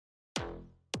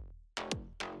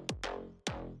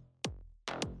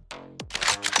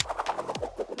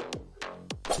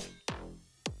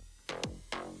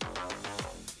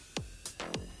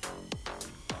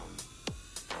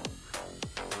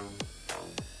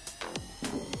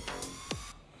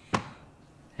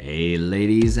Hey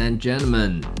ladies and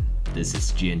gentlemen, this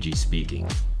is G&G speaking.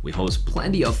 We host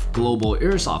plenty of global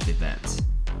airsoft events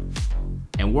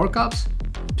and World Cups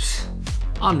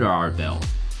under our belt.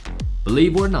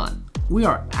 Believe it or not, we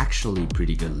are actually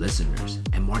pretty good listeners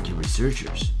and market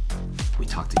researchers. We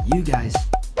talk to you guys,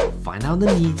 find out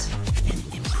the needs, and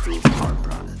improve our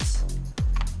products.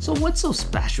 So what's so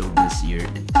special this year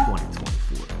in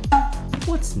 2024?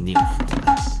 What's new from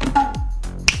us?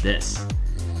 This,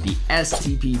 the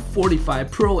STP45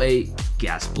 Pro 8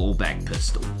 gas blowback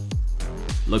pistol.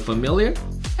 Look familiar?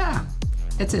 Yeah,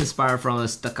 it's inspired from a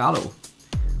staccato.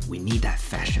 We need that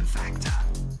fashion factor.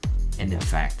 And in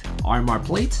fact, RMR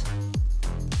plates?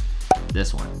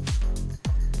 This one.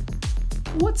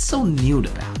 What's so new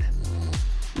about it?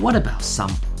 What about some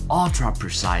ultra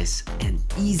precise and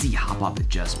easy hop-up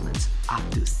adjustments up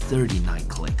to 39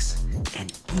 clicks,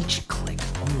 and each click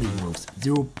only moves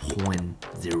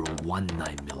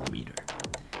 0.019 millimeter.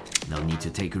 No need to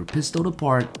take your pistol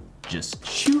apart, just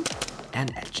shoot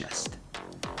and adjust.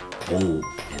 Oh,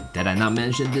 and did I not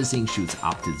mention this thing shoots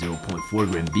up to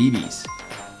 0.4 gram BBs,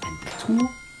 and the tool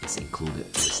is included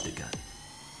with the gun.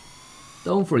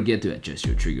 Don't forget to adjust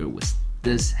your trigger with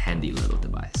this handy little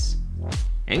device.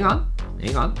 Hang on,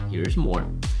 here's more.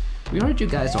 We heard you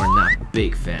guys are not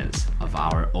big fans of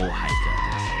our old high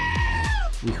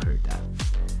cutters. We heard that.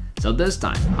 So this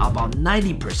time, how about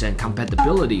 90%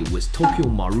 compatibility with Tokyo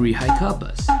Marui high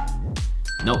cutters?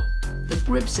 Nope, the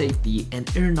grip safety and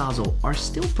air nozzle are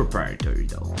still proprietary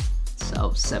though, so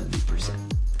 70%.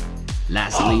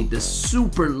 Lastly, the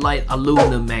super light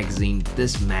aluminum magazine.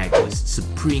 This mag with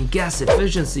supreme gas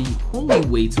efficiency only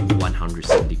weighs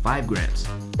 175 grams.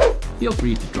 Feel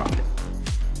free to drop it.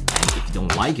 And if you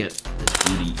don't like it, this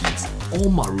booty eats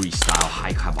all Marui style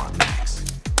high carbon mags.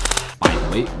 By the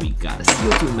way, we got a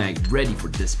CO2 mag ready for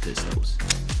this pistols.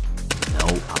 No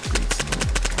upgrades needed.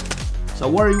 So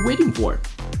what are you waiting for?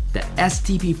 The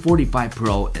STP45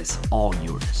 Pro is all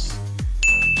yours.